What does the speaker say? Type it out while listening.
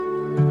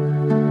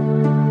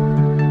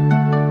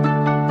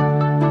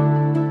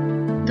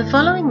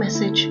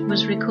message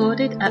was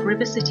recorded at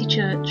River City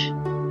Church.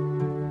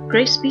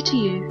 Grace be to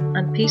you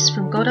and peace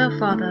from God our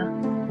Father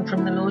and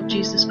from the Lord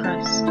Jesus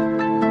Christ.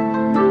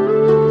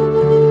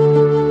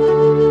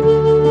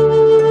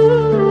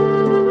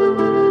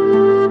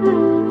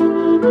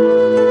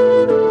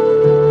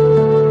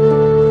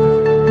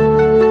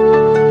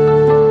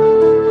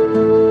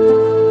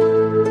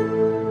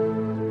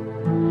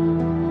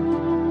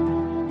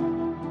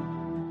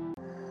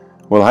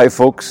 Well, hi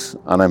folks,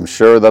 and I'm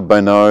sure that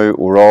by now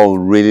we're all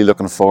really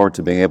looking forward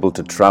to being able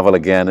to travel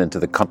again into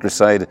the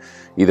countryside,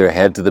 either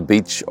head to the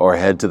beach or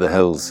head to the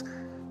hills.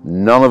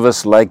 None of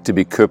us like to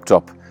be cooped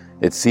up.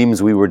 It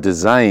seems we were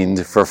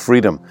designed for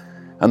freedom,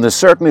 and there's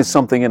certainly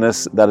something in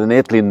us that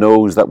innately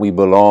knows that we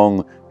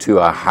belong to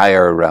a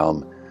higher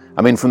realm.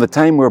 I mean, from the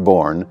time we're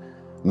born,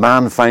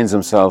 man finds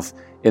himself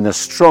in a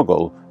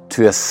struggle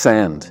to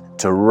ascend,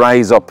 to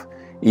rise up,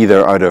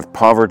 either out of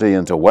poverty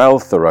into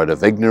wealth, or out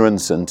of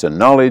ignorance into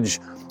knowledge,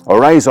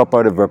 or rise up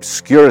out of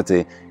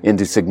obscurity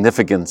into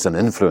significance and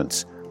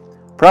influence.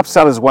 Perhaps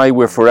that is why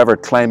we're forever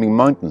climbing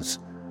mountains.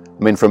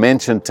 I mean, from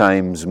ancient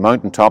times,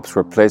 mountaintops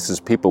were places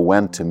people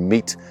went to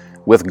meet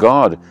with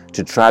God,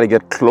 to try to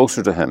get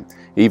closer to Him.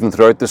 Even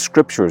throughout the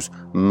Scriptures,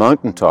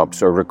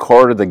 mountaintops are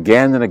recorded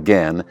again and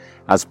again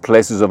as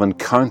places of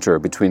encounter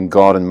between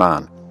God and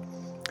man.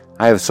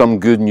 I have some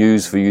good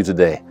news for you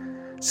today.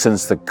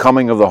 Since the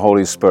coming of the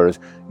Holy Spirit,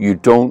 you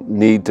don't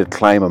need to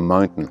climb a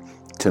mountain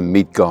to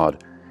meet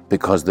God,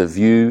 because the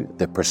view,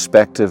 the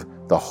perspective,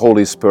 the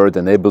Holy Spirit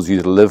enables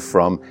you to live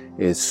from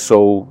is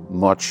so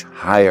much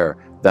higher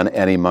than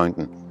any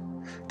mountain.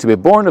 To be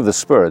born of the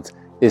Spirit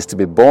is to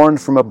be born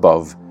from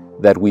above,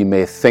 that we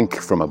may think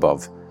from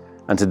above.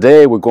 And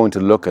today we're going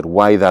to look at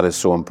why that is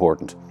so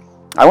important.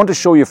 I want to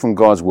show you from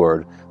God's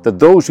Word that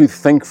those who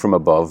think from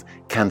above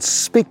can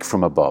speak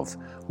from above.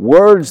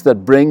 Words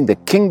that bring the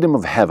kingdom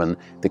of heaven,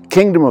 the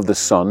kingdom of the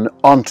Son,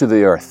 onto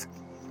the earth.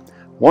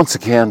 Once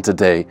again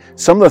today,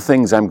 some of the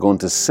things I'm going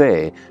to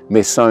say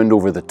may sound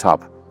over the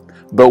top.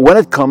 But when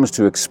it comes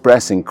to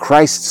expressing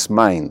Christ's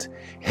mind,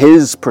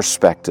 His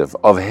perspective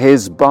of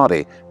His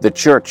body, the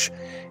church,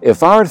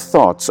 if our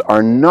thoughts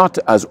are not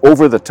as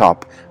over the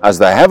top as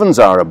the heavens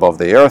are above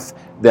the earth,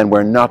 then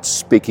we're not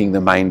speaking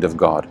the mind of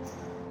God.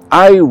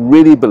 I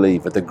really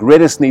believe that the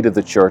greatest need of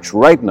the church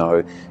right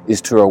now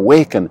is to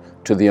awaken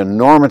to the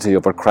enormity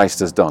of what Christ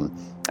has done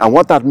and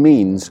what that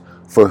means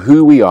for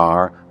who we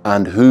are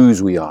and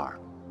whose we are.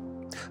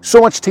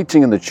 So much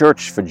teaching in the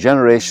church for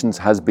generations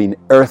has been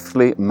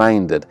earthly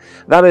minded.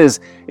 That is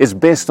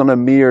based on a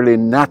merely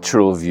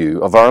natural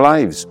view of our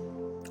lives.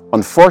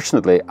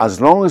 Unfortunately,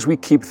 as long as we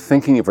keep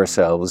thinking of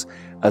ourselves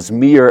as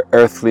mere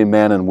earthly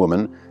men and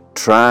women,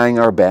 trying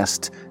our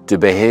best to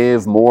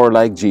behave more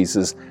like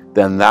Jesus,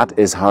 then that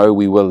is how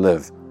we will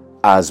live,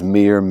 as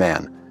mere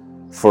men.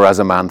 For as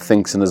a man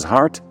thinks in his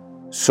heart,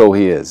 so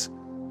he is.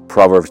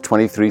 Proverbs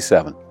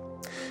 23:7.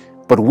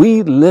 But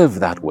we live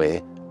that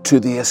way to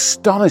the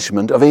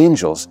astonishment of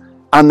angels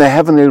and the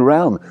heavenly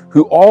realm,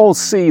 who all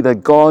see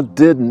that God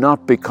did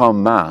not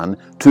become man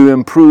to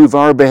improve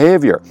our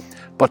behavior,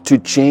 but to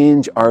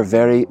change our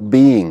very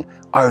being,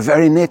 our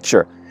very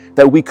nature,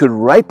 that we could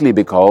rightly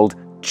be called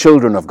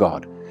children of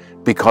God,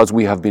 because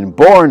we have been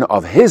born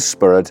of His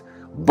Spirit,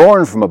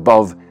 born from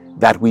above,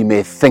 that we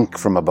may think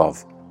from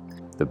above.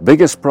 The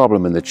biggest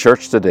problem in the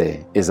church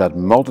today is that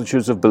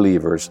multitudes of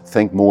believers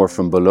think more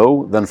from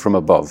below than from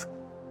above.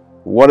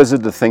 What is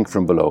it to think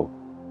from below?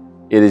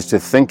 It is to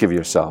think of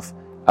yourself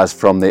as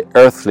from the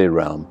earthly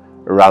realm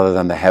rather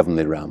than the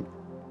heavenly realm.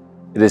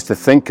 It is to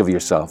think of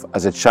yourself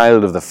as a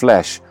child of the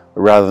flesh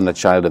rather than a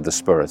child of the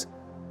Spirit.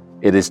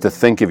 It is to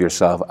think of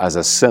yourself as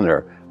a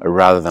sinner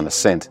rather than a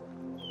saint.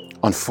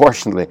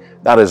 Unfortunately,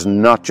 that is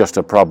not just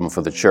a problem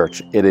for the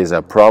church. It is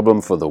a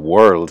problem for the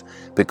world,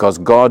 because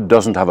God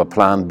doesn't have a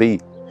plan B.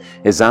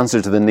 His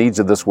answer to the needs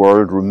of this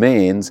world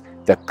remains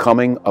the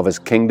coming of His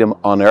kingdom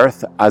on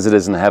earth as it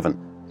is in heaven.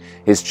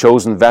 His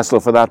chosen vessel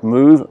for that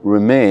move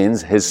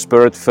remains His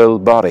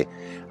Spirit-filled body,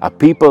 a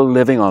people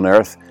living on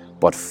earth,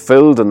 but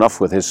filled enough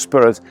with His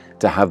Spirit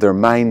to have their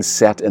minds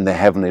set in the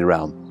heavenly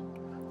realm.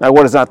 Now,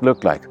 what does that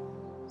look like?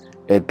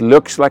 It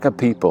looks like a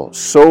people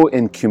so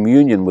in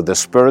communion with the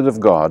Spirit of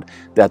God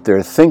that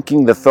they're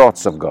thinking the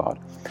thoughts of God.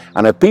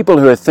 And a people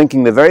who are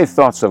thinking the very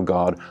thoughts of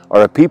God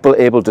are a people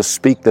able to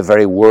speak the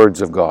very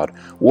words of God.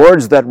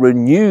 Words that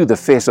renew the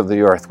face of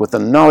the earth with the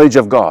knowledge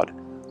of God,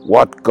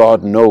 what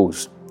God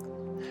knows.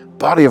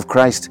 Body of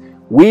Christ,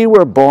 we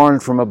were born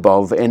from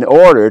above in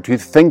order to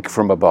think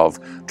from above,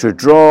 to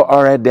draw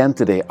our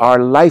identity, our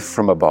life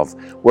from above,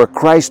 where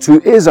Christ, who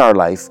is our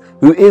life,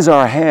 who is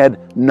our head,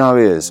 now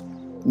is.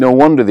 No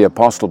wonder the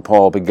Apostle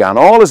Paul began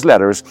all his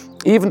letters,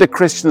 even to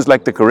Christians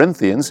like the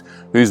Corinthians,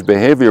 whose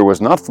behavior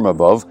was not from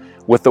above,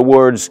 with the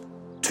words,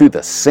 "to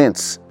the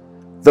saints,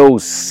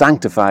 those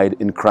sanctified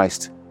in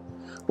Christ."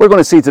 We're going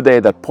to see today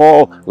that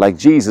Paul, like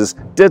Jesus,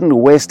 didn't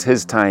waste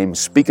his time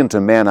speaking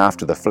to men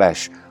after the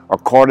flesh,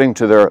 according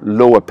to their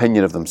low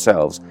opinion of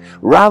themselves.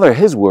 Rather,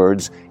 his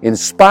words,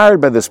 inspired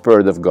by the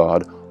Spirit of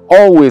God,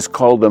 always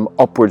called them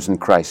upwards in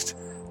Christ,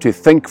 to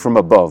think from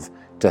above,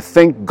 to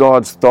think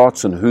God's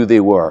thoughts and who they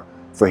were,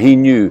 for he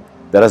knew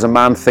that as a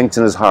man thinks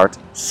in his heart,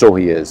 so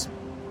he is.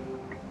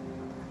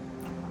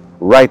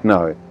 Right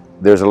now,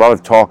 there's a lot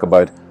of talk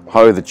about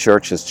how the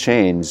church has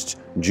changed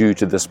due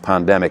to this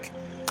pandemic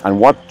and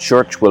what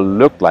church will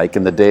look like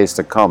in the days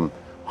to come.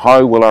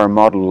 How will our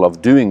model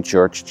of doing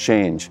church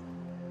change?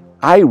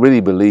 I really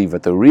believe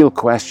that the real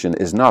question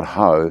is not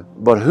how,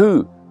 but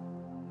who.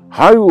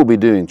 How we'll be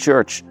doing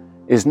church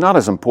is not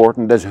as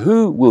important as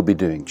who will be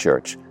doing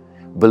church.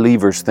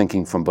 Believers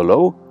thinking from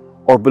below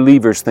or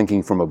believers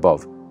thinking from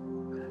above.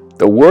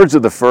 The words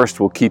of the first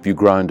will keep you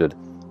grounded.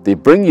 They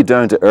bring you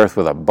down to earth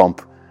with a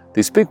bump.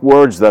 They speak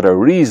words that are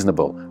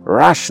reasonable,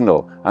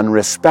 rational, and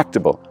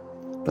respectable.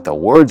 But the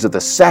words of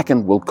the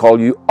second will call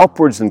you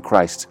upwards in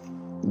Christ.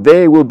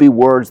 They will be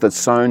words that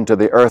sound to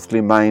the earthly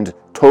mind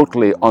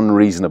totally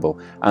unreasonable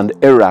and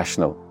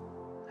irrational.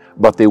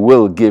 But they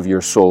will give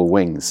your soul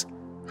wings.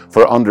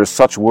 For under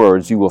such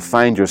words you will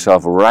find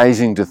yourself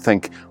rising to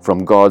think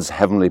from God's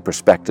heavenly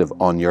perspective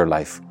on your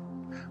life.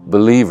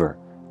 Believer,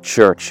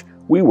 church,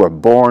 we were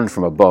born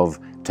from above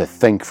to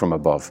think from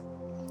above.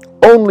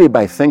 Only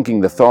by thinking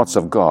the thoughts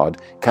of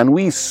God can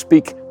we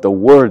speak the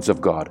words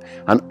of God,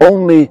 and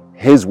only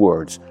His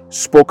words,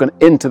 spoken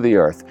into the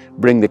earth,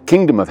 bring the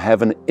kingdom of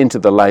heaven into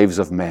the lives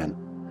of men.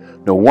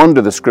 No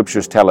wonder the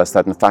scriptures tell us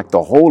that in fact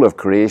the whole of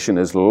creation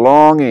is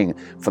longing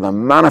for the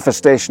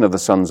manifestation of the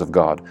sons of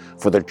God,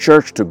 for the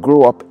church to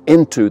grow up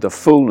into the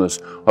fullness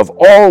of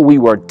all we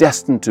were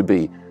destined to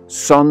be,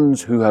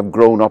 sons who have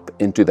grown up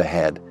into the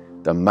head,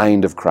 the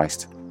mind of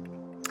Christ.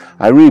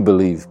 I really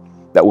believe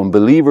that when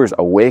believers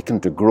awaken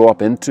to grow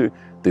up into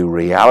the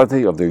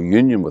reality of their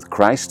union with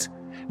Christ,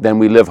 then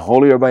we live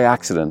holier by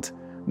accident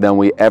than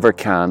we ever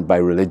can by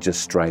religious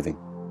striving.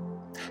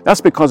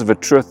 That's because of a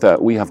truth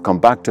that we have come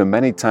back to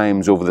many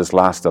times over this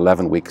last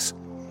 11 weeks.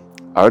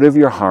 Out of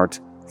your heart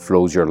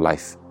flows your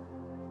life.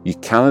 You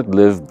cannot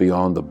live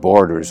beyond the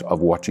borders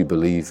of what you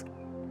believe.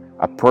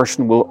 A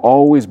person will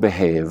always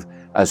behave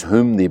as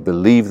whom they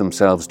believe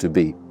themselves to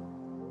be.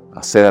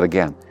 I'll say that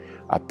again.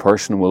 A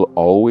person will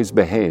always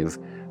behave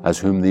as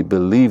whom they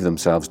believe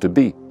themselves to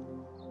be.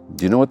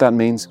 Do you know what that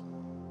means?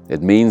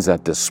 It means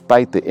that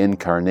despite the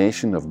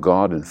incarnation of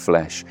God in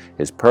flesh,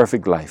 His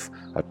perfect life,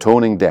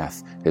 atoning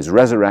death, His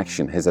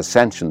resurrection, His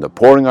ascension, the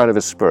pouring out of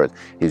His Spirit,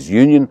 His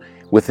union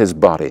with His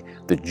body,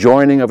 the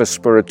joining of His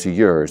Spirit to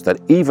yours, that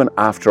even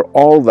after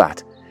all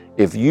that,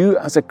 if you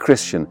as a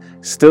Christian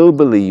still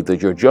believe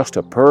that you're just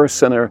a poor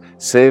sinner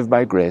saved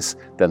by grace,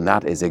 then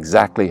that is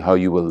exactly how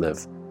you will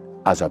live,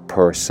 as a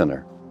poor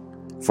sinner.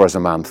 For as a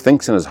man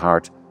thinks in his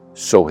heart,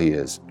 so he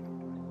is.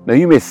 Now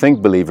you may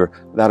think, believer,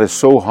 that is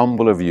so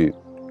humble of you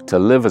to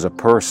live as a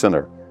poor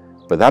sinner,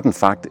 but that in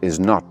fact is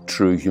not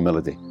true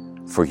humility.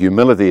 For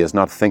humility is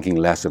not thinking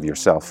less of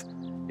yourself,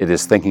 it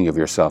is thinking of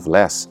yourself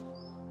less.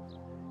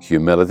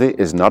 Humility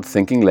is not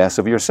thinking less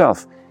of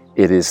yourself,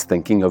 it is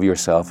thinking of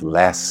yourself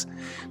less.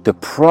 The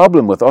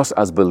problem with us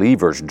as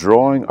believers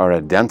drawing our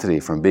identity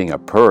from being a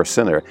poor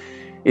sinner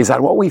is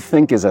that what we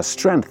think is a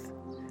strength,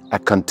 a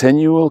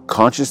continual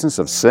consciousness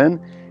of sin,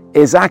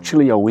 is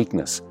actually a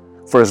weakness.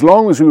 For as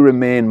long as we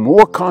remain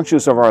more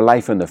conscious of our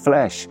life in the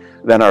flesh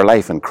than our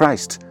life in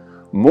Christ,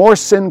 more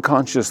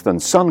sin-conscious than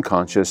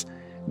son-conscious,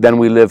 then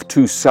we live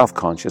too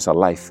self-conscious a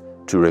life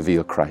to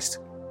reveal Christ.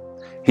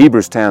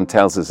 Hebrews 10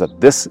 tells us that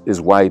this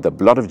is why the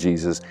blood of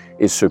Jesus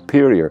is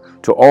superior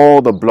to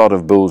all the blood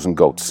of bulls and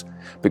goats,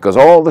 because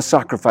all the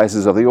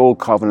sacrifices of the old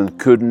covenant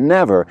could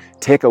never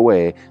take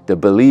away the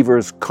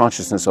believer's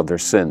consciousness of their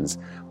sins,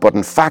 but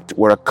in fact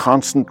were a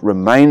constant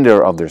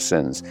reminder of their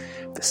sins.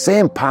 The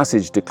same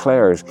passage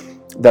declares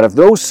that if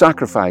those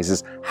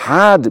sacrifices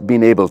had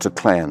been able to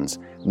cleanse,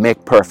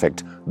 make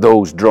perfect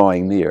those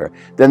drawing near,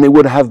 then they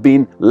would have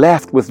been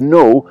left with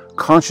no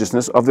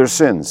consciousness of their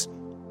sins.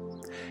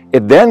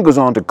 It then goes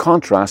on to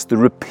contrast the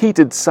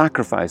repeated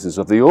sacrifices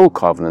of the old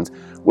covenant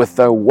with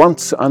the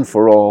once and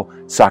for all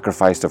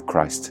sacrifice of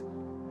Christ.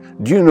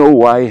 Do you know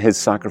why His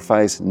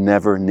sacrifice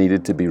never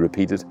needed to be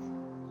repeated?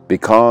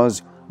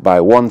 Because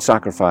by one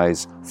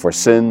sacrifice for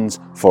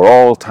sins for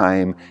all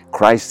time,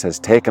 Christ has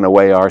taken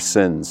away our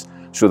sins,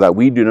 so that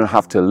we do not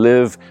have to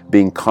live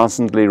being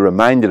constantly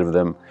reminded of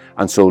them,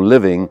 and so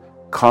living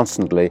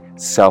constantly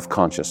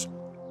self-conscious.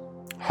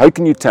 How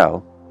can you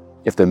tell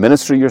if the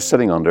ministry you're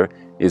sitting under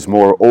is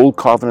more old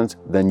covenant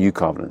than new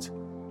covenant?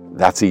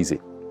 That's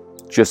easy.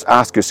 Just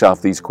ask yourself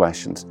these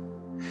questions.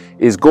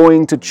 Is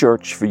going to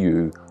church for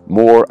you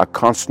more a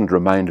constant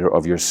reminder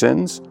of your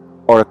sins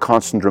or a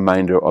constant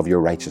reminder of your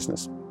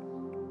righteousness?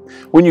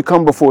 When you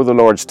come before the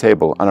Lord's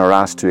table and are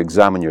asked to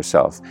examine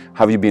yourself,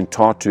 have you been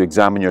taught to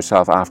examine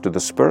yourself after the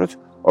Spirit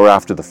or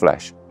after the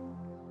flesh?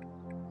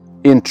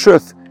 In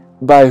truth,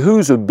 by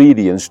whose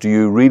obedience do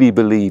you really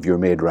believe you're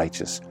made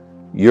righteous?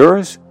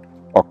 Yours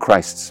or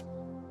Christ's?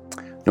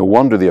 No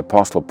wonder the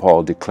Apostle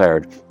Paul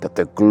declared that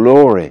the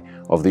glory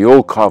of the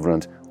old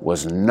covenant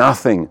was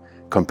nothing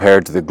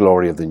compared to the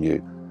glory of the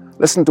new.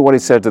 Listen to what he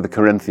said to the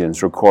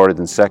Corinthians, recorded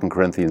in 2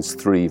 Corinthians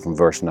 3 from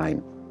verse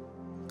 9.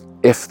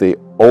 If the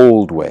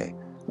old way,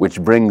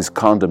 which brings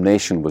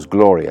condemnation, was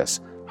glorious,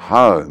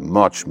 how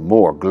much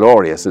more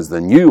glorious is the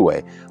new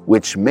way,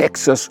 which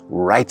makes us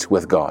right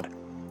with God.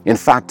 In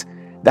fact,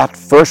 that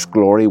first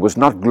glory was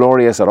not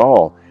glorious at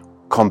all,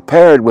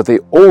 compared with the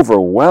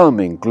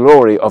overwhelming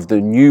glory of the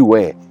new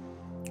way.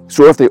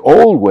 So if the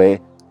old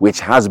way, which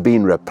has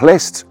been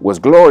replaced, was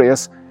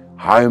glorious,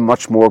 how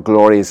much more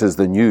glorious is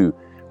the new,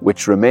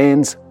 which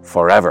remains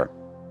forever.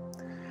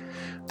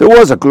 There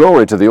was a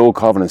glory to the old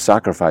covenant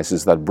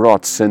sacrifices that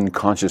brought sin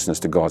consciousness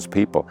to God's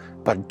people,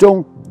 but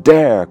don't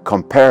dare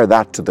compare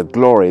that to the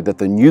glory that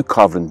the new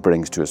covenant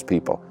brings to his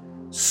people,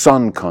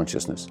 son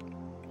consciousness.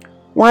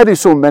 Why do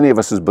so many of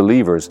us as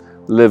believers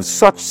live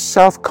such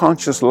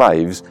self-conscious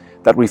lives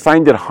that we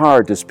find it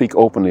hard to speak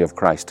openly of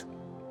Christ?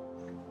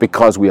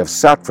 Because we have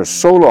sat for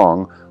so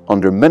long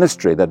under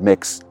ministry that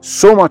makes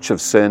so much of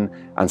sin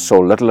and so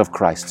little of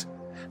Christ,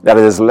 that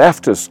it has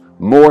left us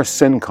more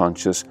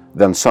sin-conscious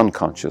than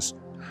son-conscious,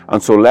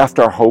 and so left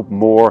our hope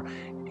more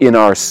in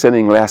our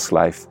sinning less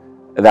life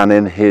than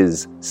in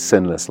his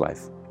sinless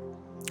life.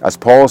 As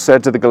Paul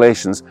said to the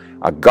Galatians,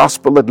 a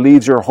gospel that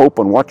leaves your hope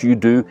on what you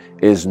do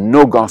is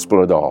no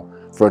gospel at all,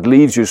 for it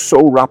leaves you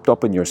so wrapped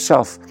up in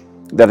yourself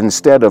that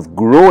instead of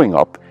growing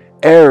up,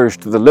 heirs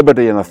to the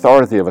liberty and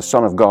authority of a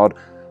Son of God,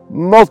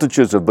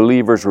 multitudes of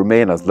believers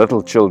remain as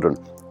little children,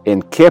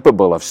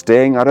 incapable of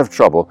staying out of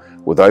trouble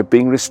without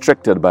being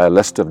restricted by a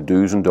list of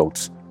do's and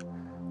don'ts.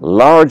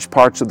 Large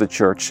parts of the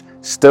church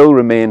still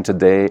remain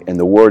today, in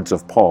the words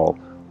of Paul,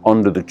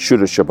 under the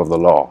tutorship of the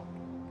law.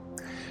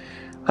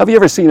 Have you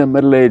ever seen a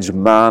middle-aged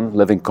man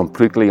living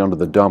completely under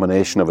the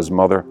domination of his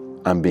mother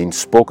and being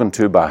spoken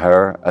to by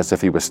her as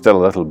if he was still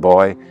a little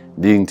boy,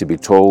 needing to be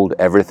told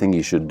everything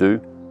he should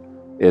do?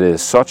 It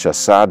is such a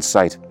sad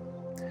sight.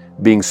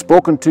 Being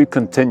spoken to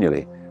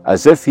continually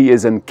as if he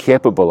is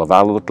incapable of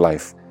adult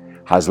life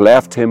has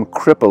left him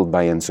crippled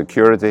by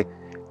insecurity,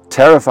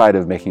 terrified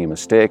of making a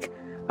mistake,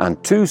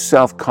 and too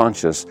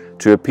self-conscious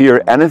to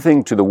appear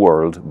anything to the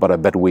world but a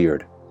bit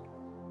weird.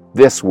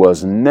 This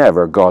was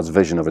never God's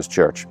vision of his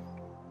church.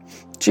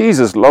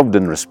 Jesus loved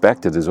and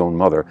respected his own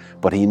mother,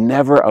 but he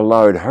never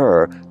allowed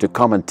her to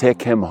come and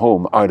take him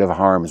home out of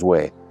harm's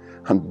way.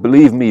 And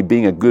believe me,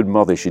 being a good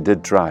mother, she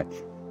did try.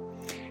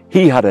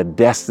 He had a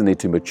destiny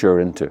to mature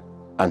into,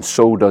 and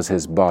so does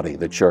his body,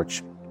 the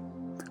church.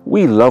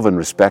 We love and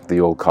respect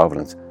the old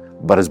covenant,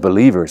 but as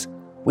believers,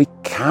 we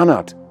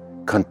cannot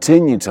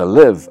continue to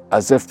live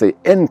as if the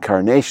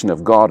incarnation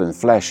of God in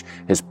flesh,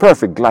 his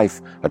perfect life,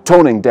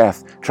 atoning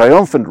death,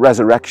 triumphant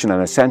resurrection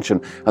and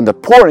ascension, and the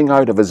pouring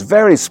out of his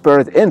very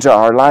Spirit into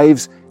our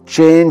lives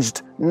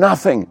changed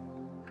nothing.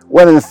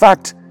 When in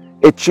fact,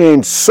 it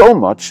changed so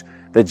much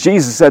that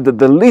Jesus said that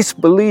the least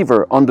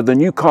believer under the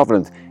new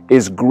covenant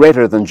is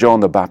greater than John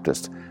the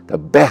Baptist, the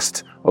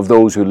best of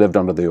those who lived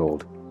under the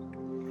old.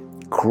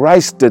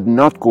 Christ did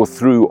not go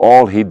through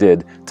all he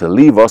did to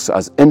leave us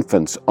as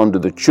infants under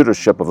the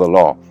tutorship of the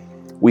law.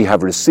 We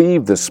have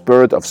received the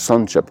spirit of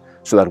sonship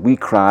so that we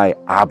cry,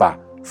 Abba,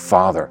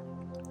 Father.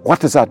 What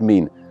does that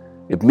mean?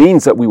 It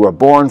means that we were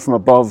born from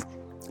above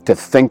to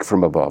think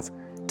from above,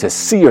 to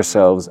see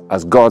ourselves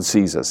as God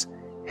sees us,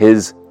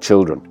 his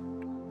children.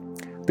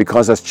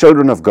 Because as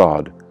children of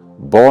God,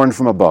 born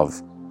from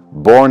above,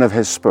 born of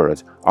his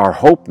Spirit, our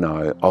hope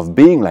now of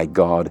being like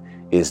God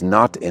is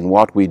not in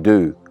what we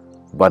do,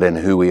 but in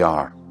who we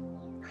are.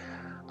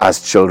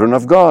 As children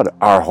of God,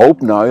 our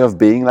hope now of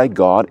being like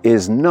God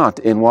is not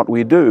in what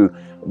we do,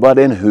 but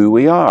in who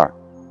we are.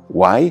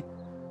 Why?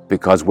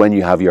 Because when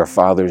you have your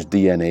Father's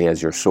DNA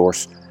as your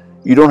source,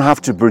 you don't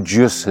have to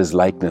produce his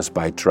likeness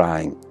by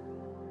trying.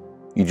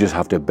 You just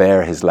have to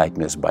bear his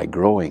likeness by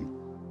growing.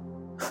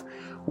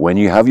 When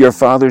you have your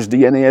Father's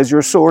DNA as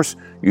your source,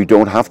 you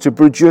don't have to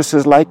produce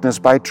his likeness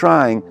by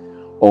trying,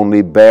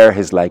 only bear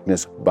his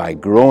likeness by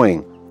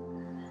growing.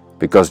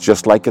 Because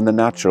just like in the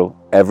natural,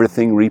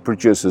 everything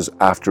reproduces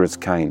after its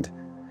kind.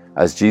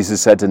 As Jesus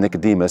said to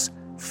Nicodemus,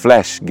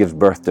 flesh gives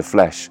birth to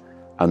flesh,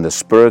 and the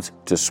Spirit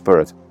to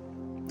spirit.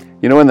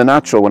 You know, in the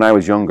natural, when I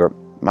was younger,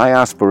 my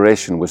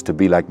aspiration was to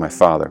be like my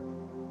father.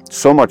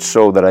 So much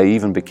so that I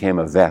even became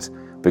a vet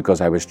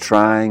because I was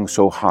trying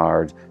so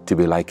hard to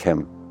be like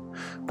him.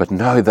 But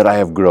now that I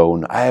have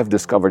grown, I have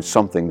discovered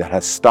something that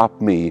has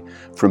stopped me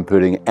from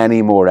putting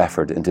any more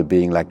effort into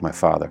being like my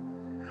father.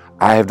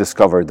 I have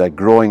discovered that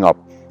growing up,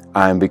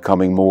 I am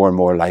becoming more and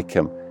more like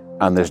him,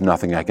 and there's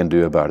nothing I can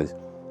do about it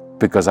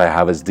because I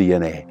have his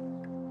DNA.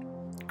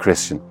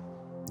 Christian,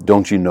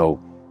 don't you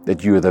know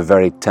that you are the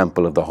very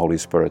temple of the Holy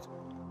Spirit?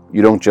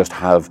 You don't just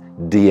have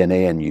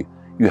DNA in you,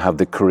 you have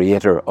the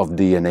creator of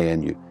DNA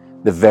in you,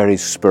 the very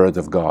Spirit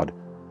of God.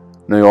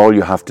 Now all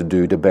you have to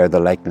do to bear the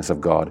likeness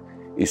of God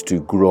is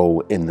to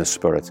grow in the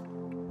Spirit.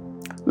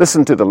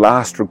 Listen to the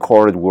last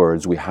recorded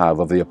words we have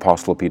of the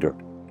Apostle Peter.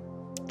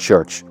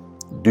 Church,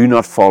 do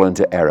not fall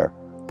into error,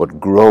 but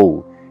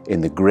grow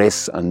in the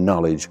grace and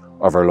knowledge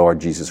of our Lord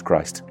Jesus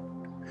Christ.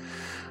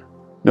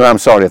 Now, I'm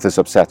sorry if this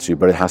upsets you,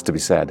 but it has to be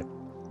said.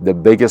 The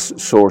biggest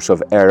source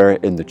of error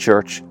in the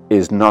church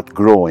is not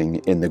growing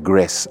in the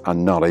grace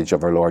and knowledge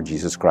of our Lord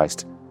Jesus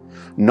Christ.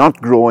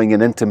 Not growing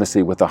in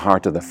intimacy with the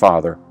heart of the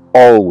Father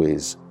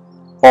always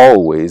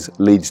always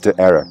leads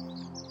to error.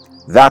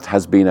 That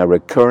has been a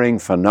recurring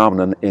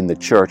phenomenon in the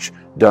church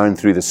down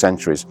through the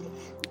centuries.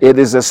 It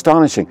is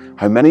astonishing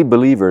how many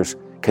believers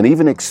can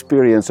even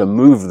experience a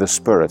move of the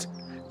Spirit,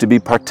 to be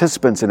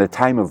participants in a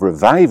time of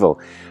revival,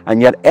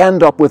 and yet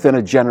end up within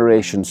a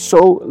generation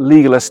so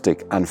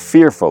legalistic and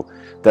fearful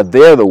that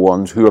they're the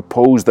ones who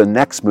oppose the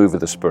next move of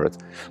the Spirit,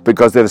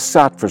 because they've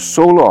sat for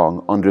so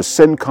long under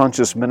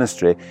sin-conscious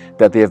ministry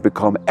that they have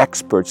become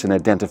experts in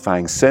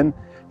identifying sin,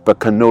 but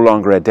can no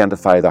longer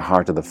identify the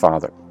heart of the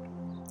Father.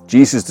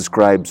 Jesus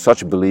describes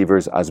such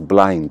believers as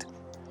blind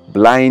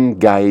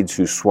guides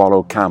who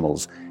swallow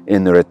camels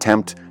in their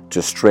attempt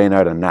to strain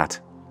out a gnat,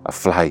 a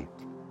fly.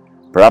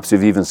 Perhaps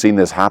you've even seen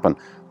this happen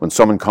when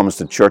someone comes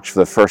to church for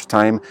the first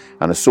time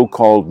and a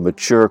so-called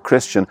mature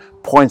Christian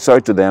points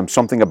out to them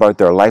something about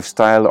their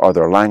lifestyle or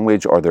their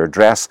language or their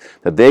dress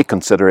that they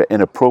consider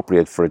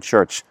inappropriate for a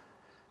church,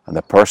 and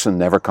the person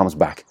never comes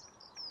back.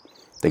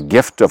 The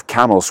gift of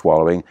camel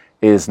swallowing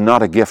is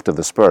not a gift of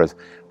the Spirit,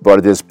 but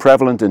it is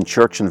prevalent in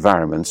church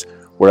environments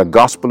where a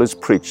gospel is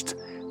preached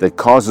that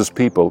causes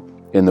people,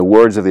 in the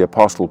words of the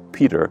Apostle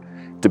Peter,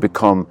 to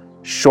become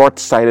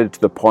short-sighted to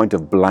the point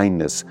of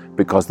blindness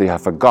because they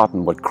have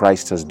forgotten what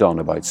Christ has done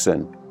about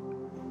sin.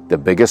 The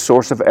biggest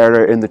source of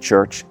error in the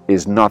church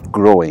is not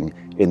growing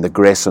in the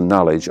grace and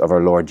knowledge of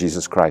our Lord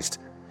Jesus Christ.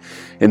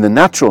 In the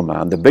natural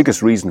man, the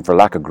biggest reason for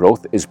lack of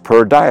growth is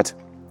poor diet.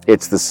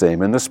 It's the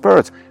same in the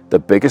Spirit. The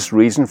biggest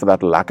reason for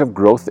that lack of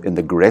growth in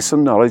the grace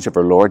and knowledge of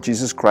our Lord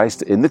Jesus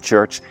Christ in the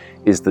church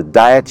is the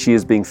diet she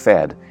is being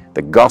fed,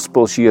 the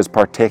gospel she is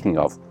partaking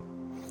of.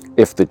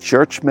 If the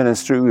church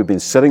ministry we've been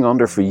sitting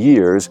under for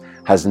years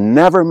has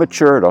never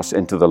matured us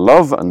into the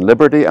love and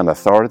liberty and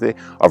authority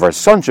of our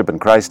sonship in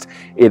Christ,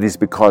 it is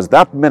because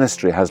that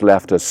ministry has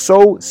left us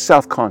so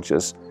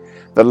self-conscious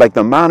that, like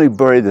the man who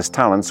buried his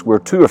talents, we're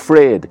too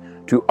afraid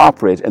to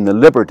operate in the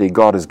liberty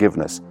God has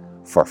given us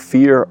for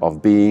fear of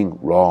being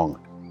wrong.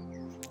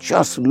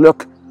 Just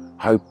look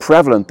how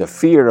prevalent the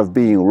fear of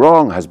being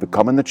wrong has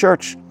become in the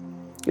church.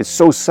 It's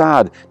so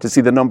sad to see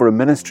the number of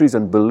ministries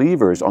and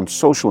believers on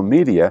social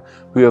media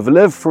who have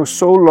lived for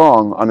so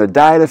long on a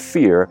diet of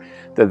fear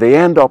that they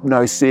end up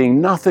now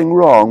seeing nothing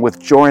wrong with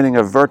joining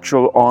a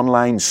virtual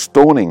online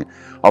stoning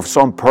of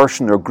some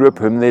person or group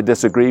whom they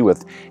disagree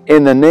with,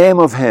 in the name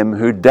of Him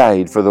who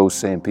died for those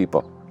same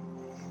people.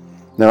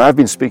 Now, I've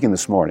been speaking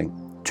this morning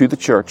to the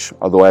church,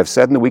 although I've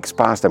said in the weeks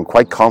past I'm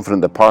quite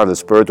confident the power of the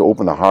Spirit to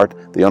open the heart,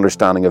 the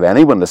understanding of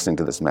anyone listening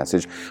to this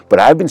message, but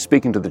I've been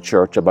speaking to the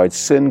church about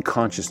sin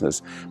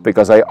consciousness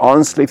because I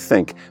honestly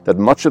think that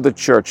much of the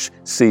church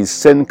sees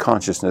sin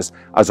consciousness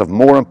as of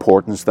more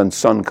importance than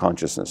son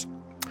consciousness.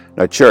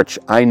 Now, church,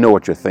 I know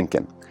what you're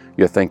thinking.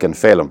 You're thinking,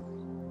 Phelim,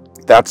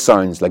 that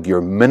sounds like you're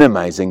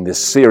minimizing the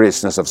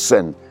seriousness of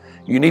sin.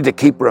 You need to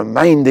keep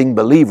reminding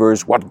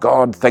believers what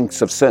God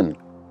thinks of sin.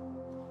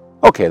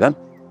 Okay then.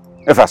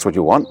 If that's what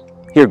you want,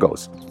 here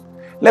goes.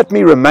 Let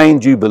me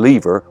remind you,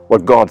 believer,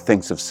 what God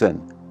thinks of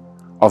sin,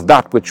 of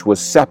that which was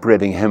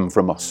separating Him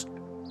from us.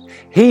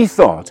 He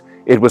thought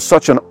it was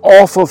such an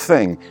awful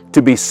thing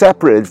to be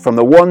separated from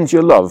the ones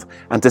you love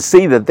and to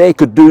see that they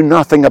could do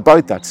nothing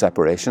about that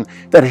separation,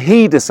 that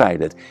He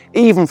decided,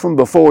 even from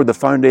before the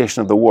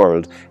foundation of the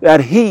world, that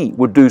He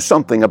would do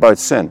something about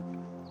sin.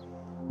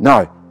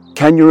 Now,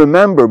 can you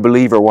remember,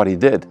 believer, what He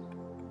did?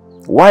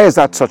 Why is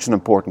that such an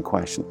important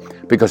question?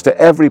 Because to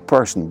every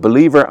person,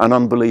 believer and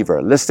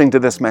unbeliever, listening to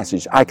this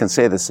message, I can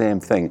say the same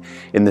thing.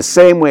 In the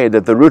same way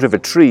that the root of a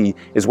tree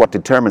is what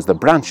determines the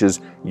branches,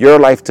 your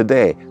life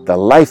today, the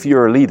life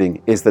you're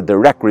leading, is the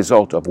direct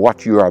result of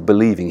what you are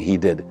believing He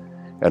did.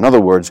 In other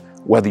words,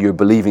 whether you're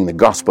believing the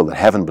gospel that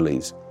heaven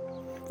believes.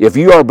 If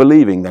you are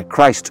believing that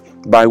Christ,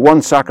 by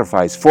one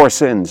sacrifice for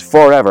sins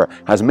forever,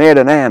 has made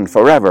an end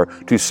forever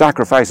to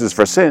sacrifices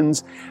for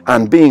sins,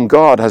 and being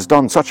God has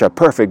done such a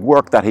perfect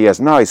work that He has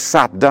now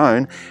sat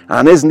down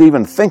and isn't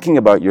even thinking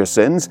about your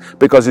sins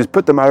because He's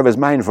put them out of His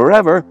mind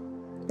forever.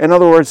 In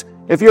other words,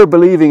 if you're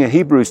believing in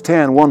Hebrews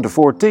 10,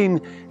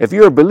 1-14, if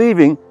you're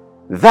believing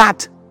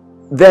that,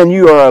 then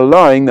you are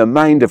allowing the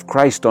mind of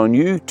Christ on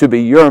you to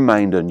be your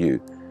mind on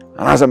you.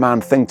 And as a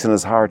man thinks in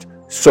his heart,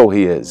 so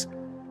he is.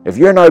 If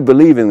you're now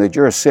believing that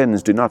your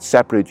sins do not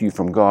separate you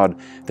from God,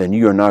 then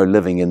you are now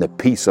living in the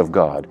peace of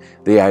God,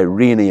 the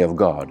irene of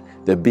God,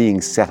 the being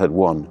set at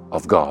one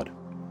of God.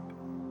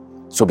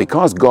 So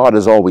because God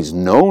has always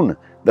known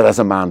that as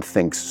a man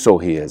thinks, so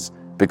he is,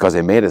 because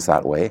He made us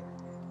that way,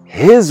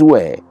 His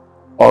way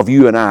of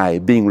you and I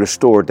being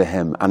restored to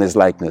Him and His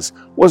likeness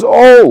was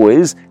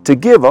always to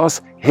give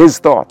us His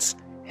thoughts,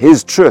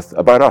 His truth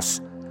about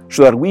us,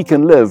 so that we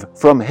can live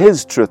from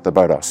His truth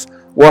about us,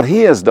 what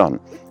He has done,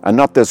 and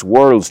not this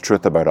world's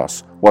truth about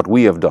us, what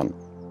we have done.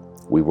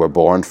 We were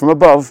born from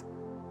above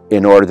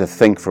in order to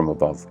think from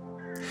above.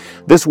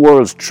 This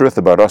world's truth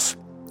about us,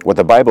 what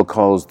the Bible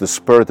calls the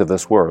spirit of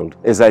this world,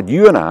 is that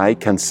you and I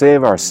can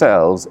save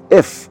ourselves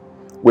if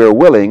we're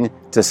willing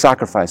to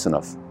sacrifice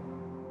enough.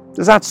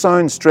 Does that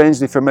sound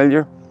strangely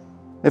familiar?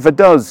 If it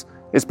does,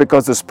 is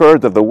because the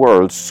spirit of the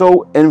world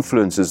so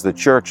influences the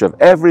church of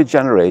every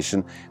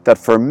generation that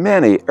for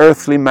many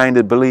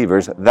earthly-minded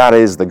believers, that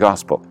is the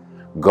gospel.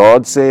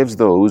 God saves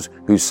those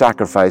who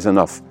sacrifice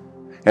enough.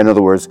 In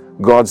other words,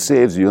 God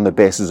saves you on the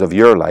basis of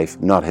your life,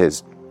 not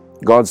His.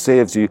 God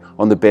saves you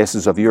on the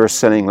basis of your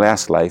sinning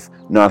less life,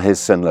 not His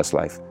sinless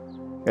life.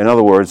 In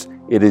other words,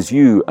 it is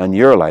you and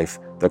your life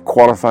that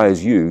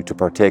qualifies you to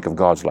partake of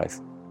God's life.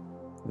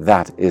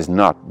 That is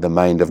not the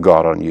mind of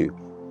God on you.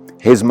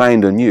 His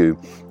mind on you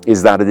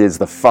is that it is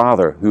the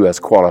Father who has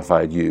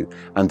qualified you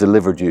and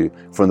delivered you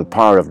from the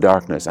power of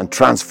darkness and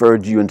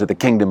transferred you into the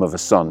kingdom of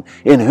His Son,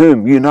 in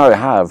whom you now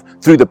have,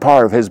 through the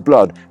power of His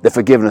blood, the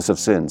forgiveness of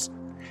sins.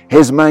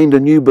 His mind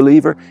on you,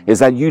 believer, is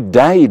that you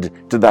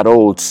died to that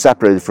old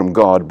separated from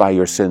God by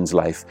your sins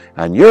life,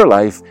 and your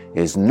life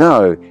is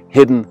now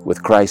hidden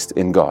with Christ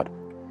in God.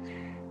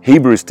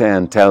 Hebrews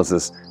 10 tells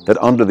us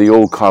that under the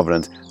old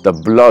covenant, the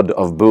blood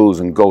of bulls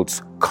and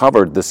goats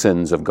covered the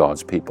sins of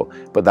God's people.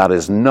 But that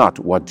is not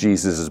what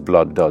Jesus'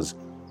 blood does.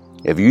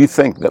 If you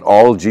think that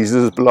all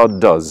Jesus' blood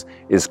does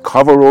is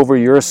cover over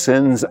your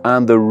sins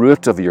and the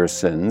root of your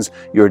sins,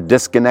 you're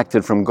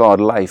disconnected from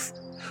God life,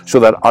 so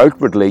that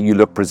outwardly you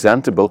look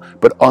presentable,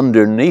 but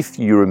underneath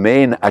you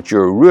remain at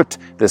your root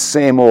the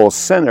same old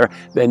sinner,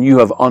 then you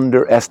have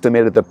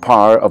underestimated the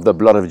power of the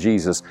blood of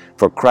Jesus.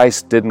 For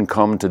Christ didn't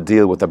come to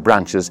deal with the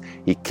branches,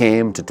 He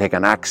came to take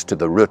an axe to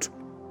the root.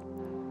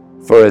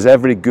 For as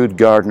every good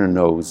gardener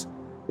knows,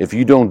 if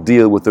you don't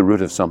deal with the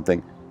root of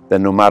something,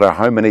 then no matter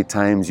how many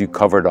times you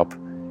cover it up,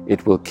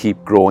 it will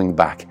keep growing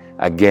back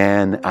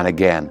again and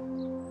again.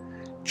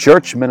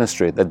 Church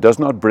ministry that does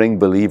not bring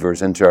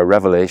believers into a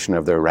revelation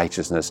of their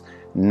righteousness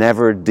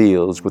never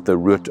deals with the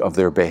root of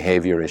their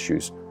behavior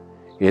issues.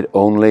 It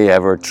only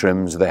ever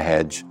trims the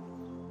hedge.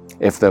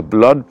 If the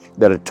blood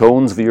that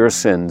atones for your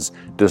sins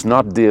does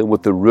not deal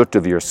with the root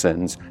of your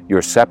sins,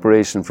 your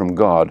separation from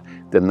God,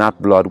 then that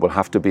blood will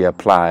have to be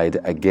applied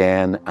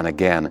again and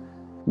again.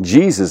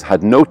 Jesus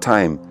had no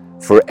time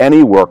for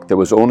any work that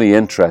was only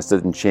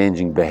interested in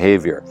changing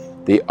behavior,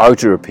 the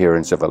outer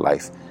appearance of a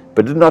life,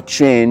 but did not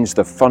change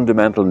the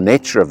fundamental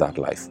nature of that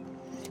life.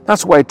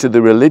 That's why to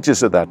the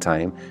religious at that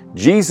time,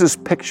 Jesus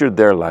pictured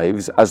their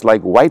lives as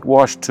like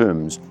whitewashed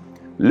tombs,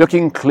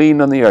 looking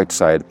clean on the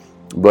outside,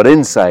 but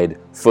inside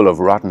full of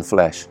rotten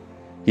flesh.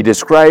 He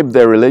described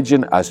their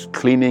religion as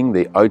cleaning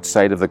the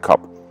outside of the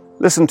cup.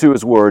 Listen to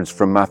His words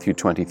from Matthew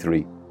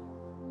 23.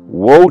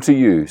 Woe to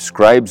you,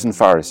 scribes and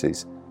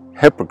Pharisees,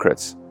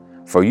 hypocrites,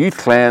 for you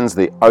cleanse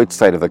the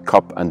outside of the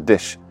cup and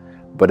dish,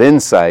 but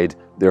inside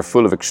they're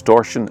full of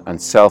extortion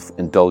and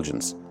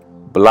self-indulgence.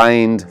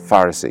 Blind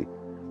Pharisee,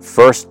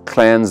 first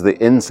cleanse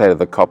the inside of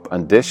the cup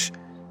and dish,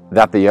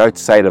 that the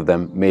outside of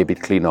them may be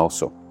clean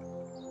also.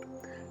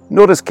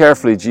 Notice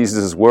carefully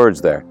Jesus'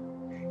 words there.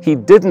 He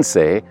didn't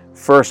say,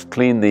 first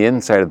clean the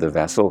inside of the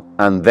vessel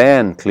and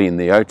then clean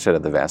the outside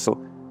of the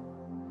vessel.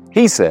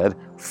 He said,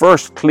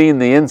 first clean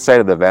the inside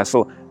of the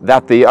vessel,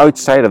 that the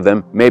outside of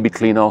them may be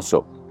clean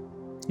also.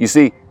 You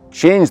see,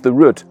 change the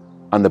root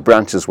and the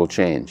branches will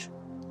change.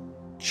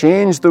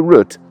 Change the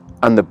root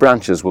and the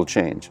branches will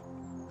change.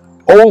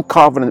 Old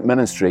covenant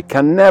ministry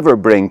can never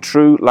bring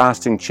true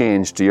lasting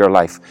change to your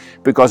life,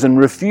 because in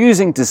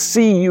refusing to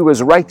see you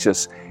as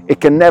righteous,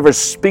 it can never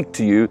speak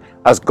to you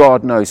as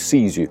God now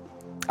sees you.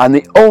 And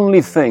the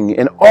only thing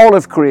in all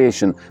of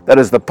creation that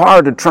has the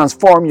power to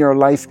transform your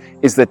life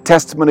is the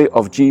testimony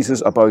of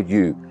Jesus about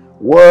you.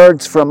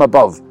 Words from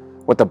above,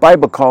 what the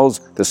Bible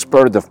calls the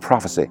spirit of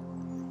prophecy.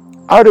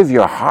 Out of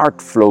your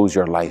heart flows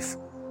your life.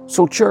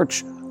 So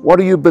church, what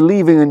are you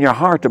believing in your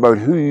heart about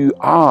who you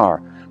are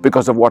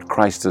because of what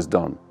Christ has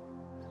done?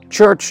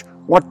 Church,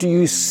 what do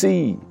you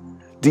see?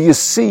 Do you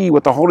see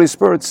what the Holy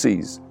Spirit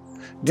sees?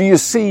 Do you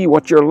see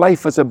what your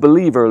life as a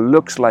believer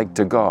looks like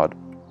to God?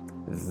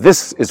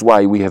 This is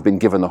why we have been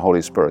given the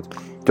Holy Spirit,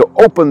 to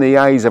open the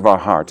eyes of our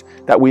heart,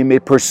 that we may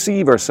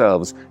perceive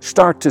ourselves,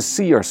 start to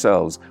see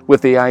ourselves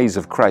with the eyes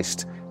of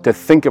Christ, to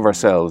think of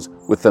ourselves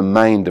with the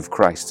mind of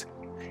Christ.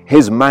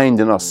 His mind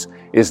in us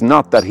is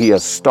not that He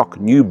has stuck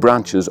new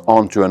branches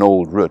onto an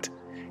old root.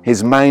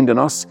 His mind in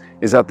us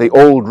is that the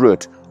old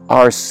root,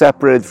 our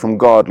separated from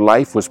God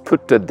life, was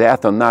put to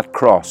death on that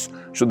cross,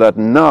 so that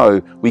now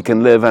we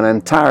can live an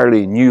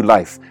entirely new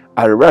life,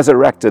 a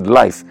resurrected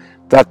life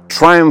that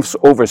triumphs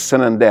over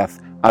sin and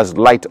death as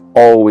light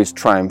always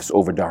triumphs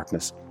over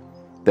darkness.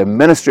 The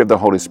ministry of the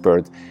Holy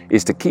Spirit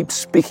is to keep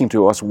speaking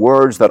to us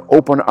words that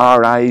open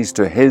our eyes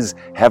to His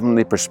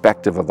heavenly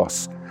perspective of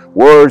us,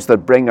 words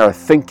that bring our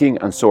thinking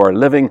and so our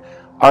living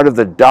out of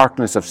the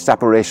darkness of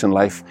separation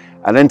life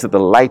and into the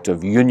light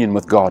of union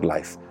with God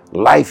life,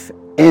 life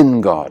in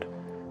God.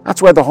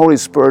 That's why the Holy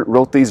Spirit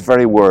wrote these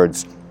very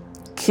words.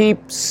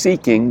 Keep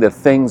seeking the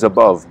things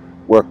above,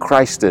 where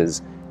Christ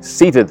is,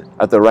 seated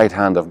at the right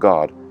hand of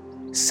God.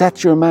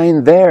 Set your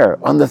mind there,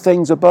 on the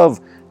things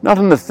above, not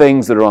on the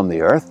things that are on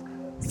the earth,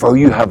 for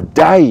you have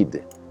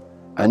died,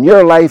 and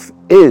your life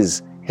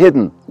is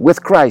hidden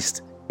with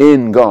Christ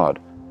in God.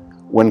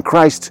 When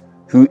Christ,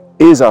 who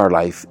is our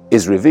life,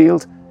 is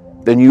revealed,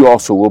 then you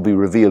also will be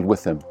revealed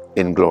with Him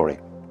in glory.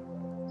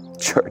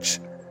 Church,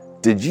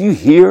 did you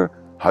hear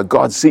how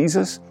God sees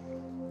us?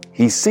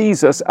 He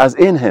sees us as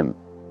in Him.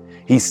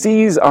 He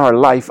sees our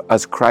life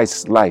as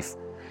Christ's life.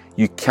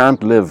 You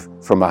can't live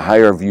from a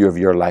higher view of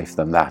your life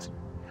than that.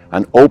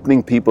 And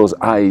opening people's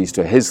eyes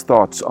to His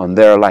thoughts on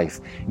their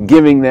life,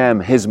 giving them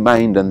His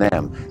mind in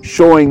them,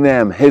 showing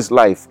them His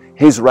life,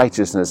 His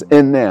righteousness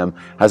in them,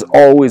 has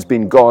always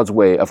been God's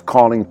way of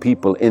calling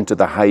people into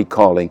the high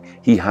calling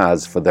He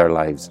has for their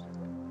lives.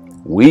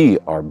 We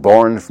are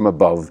born from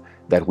above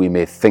that we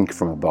may think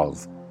from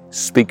above,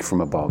 speak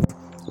from above,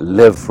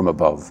 live from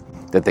above,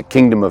 that the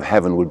kingdom of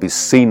heaven would be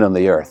seen on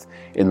the earth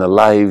in the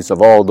lives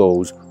of all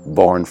those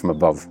born from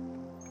above.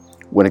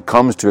 When it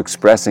comes to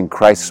expressing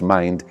Christ's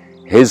mind,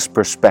 His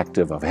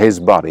perspective of His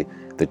body,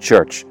 the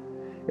church,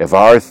 if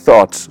our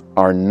thoughts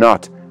are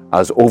not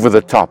as over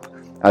the top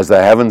as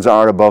the heavens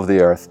are above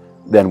the earth,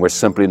 then we're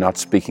simply not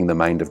speaking the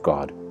mind of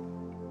God.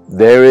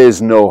 There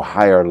is no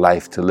higher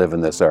life to live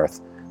in this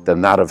earth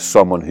than that of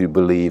someone who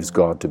believes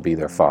God to be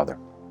their Father.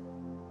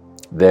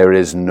 There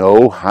is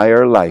no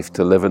higher life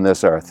to live in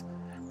this earth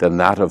than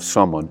that of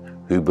someone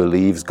who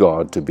believes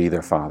God to be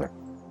their Father.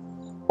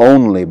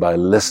 Only by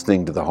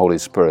listening to the Holy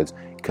Spirit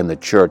can the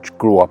church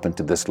grow up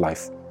into this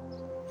life.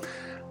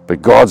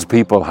 But God's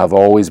people have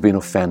always been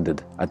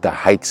offended at the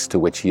heights to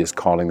which He is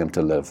calling them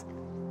to live.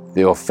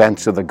 The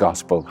offense of the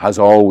gospel has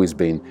always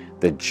been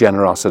the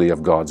generosity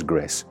of God's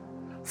grace.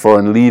 For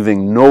in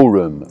leaving no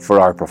room for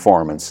our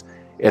performance,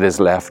 it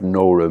has left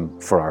no room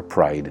for our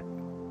pride.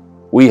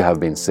 We have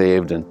been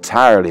saved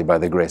entirely by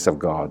the grace of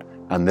God,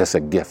 and this a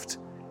gift,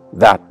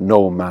 that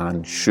no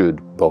man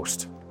should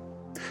boast.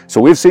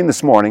 So we've seen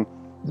this morning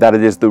that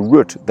it is the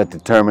root that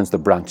determines the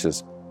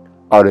branches.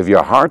 Out of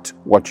your heart,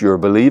 what you're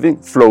believing,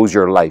 flows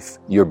your life,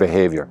 your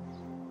behavior.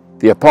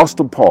 The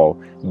Apostle Paul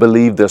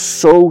believed this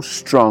so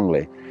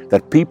strongly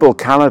that people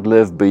cannot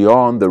live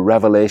beyond the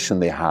revelation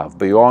they have,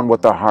 beyond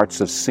what their hearts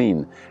have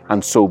seen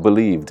and so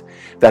believed,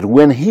 that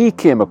when he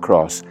came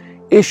across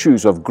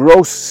issues of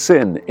gross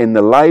sin in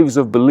the lives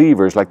of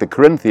believers like the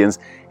Corinthians,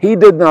 he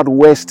did not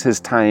waste his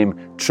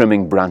time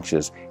trimming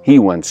branches. He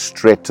went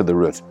straight to the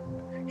root.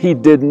 He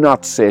did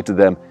not say to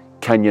them,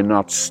 "Can you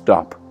not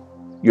stop?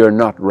 You're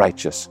not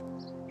righteous."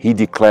 He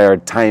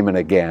declared time and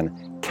again,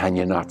 "Can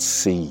you not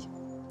see?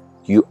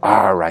 You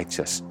are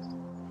righteous."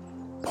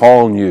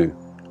 Paul knew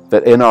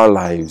that in our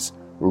lives,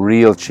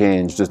 real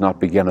change does not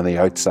begin on the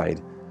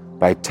outside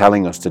by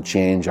telling us to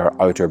change our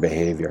outer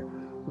behavior.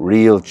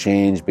 Real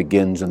change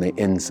begins on the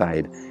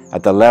inside,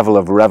 at the level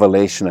of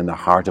revelation in the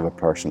heart of a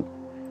person,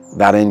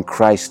 that in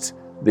Christ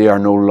they are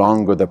no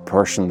longer the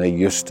person they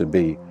used to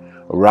be.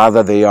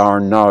 Rather, they are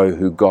now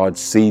who God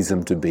sees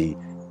them to be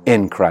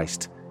in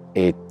Christ,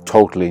 a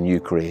totally new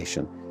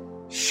creation,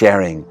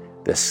 sharing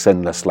the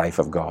sinless life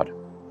of God.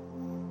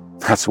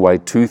 That's why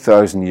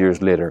 2,000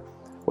 years later,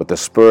 what the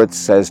Spirit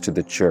says to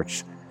the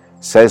church,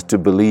 says to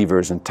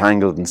believers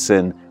entangled in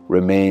sin,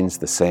 remains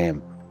the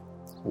same.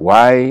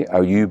 Why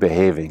are you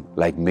behaving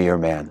like mere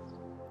men?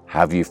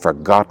 Have you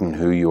forgotten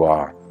who you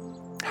are?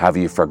 Have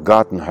you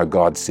forgotten how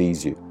God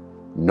sees you?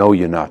 No,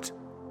 you're not.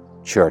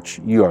 Church,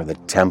 you are the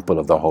temple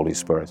of the Holy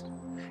Spirit.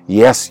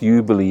 Yes,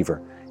 you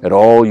believer, in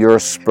all your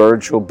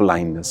spiritual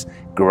blindness,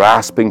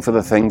 grasping for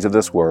the things of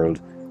this world,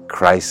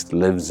 Christ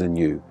lives in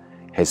you.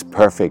 His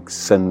perfect,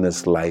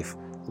 sinless life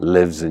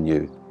lives in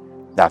you.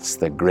 That's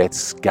the great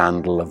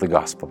scandal of the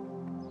gospel.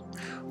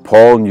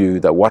 Paul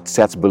knew that what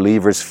sets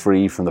believers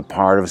free from the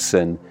power of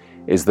sin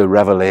is the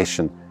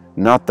revelation,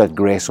 not that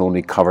grace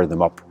only covered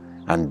them up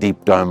and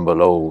deep down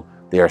below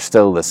they are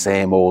still the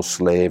same old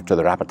slave to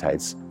their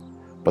appetites,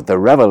 but the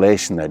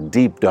revelation that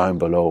deep down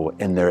below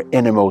in their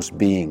innermost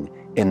being,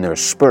 in their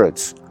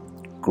spirits,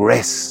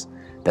 grace,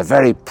 the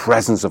very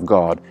presence of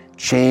God,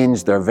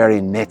 changed their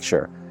very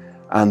nature,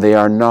 and they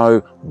are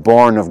now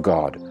born of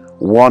God,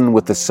 one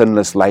with the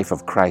sinless life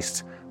of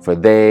Christ, for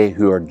they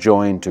who are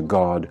joined to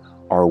God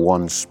are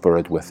one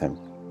spirit with Him.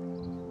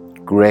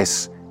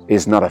 Grace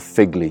is not a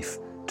fig leaf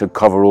to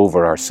cover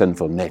over our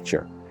sinful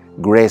nature.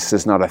 Grace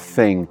is not a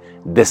thing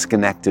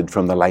disconnected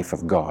from the life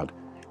of God.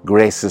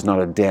 Grace is not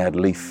a dead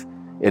leaf.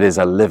 It is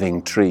a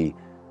living tree,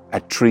 a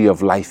tree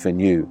of life in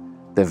you,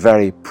 the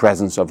very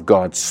presence of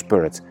God's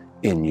Spirit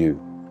in you.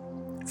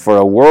 For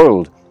a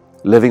world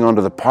living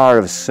under the power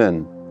of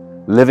sin,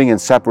 living in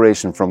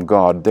separation from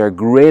God, their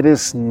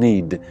greatest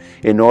need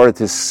in order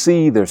to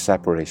see their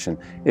separation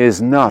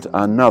is not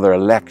another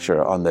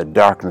lecture on the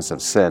darkness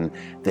of sin.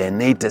 They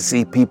need to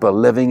see people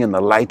living in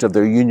the light of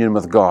their union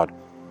with God.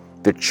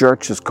 The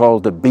church is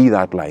called to be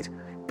that light.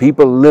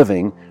 People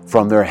living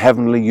from their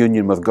heavenly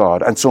union with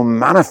God, and so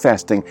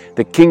manifesting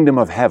the kingdom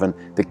of heaven,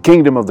 the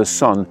kingdom of the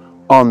Son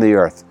on the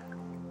earth.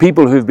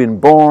 People who've been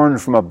born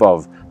from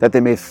above, that they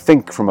may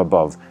think from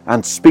above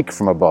and speak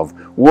from above,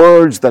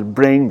 words that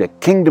bring the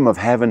kingdom of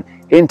heaven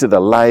into the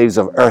lives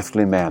of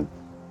earthly men.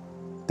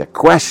 The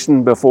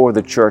question before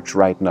the church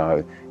right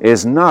now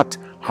is not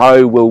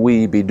how will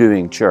we be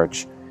doing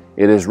church.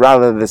 It is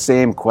rather the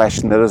same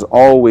question that has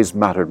always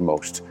mattered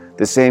most,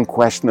 the same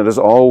question that has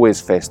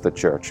always faced the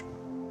church.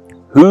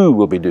 Who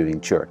will be doing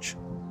church?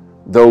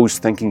 Those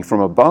thinking from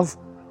above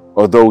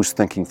or those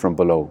thinking from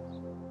below?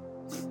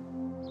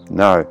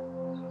 Now,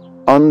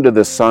 under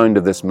the sound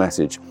of this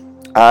message,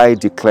 I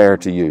declare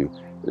to you,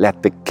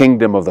 let the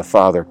kingdom of the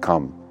Father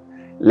come.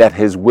 Let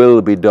His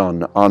will be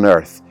done on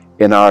earth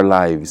in our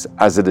lives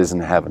as it is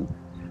in heaven.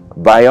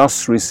 By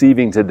us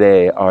receiving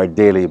today our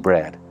daily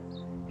bread,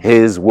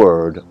 His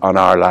word on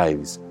our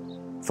lives.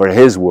 For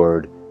His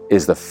word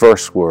is the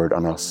first word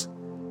on us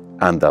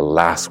and the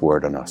last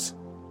word on us.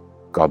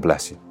 God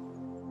bless you.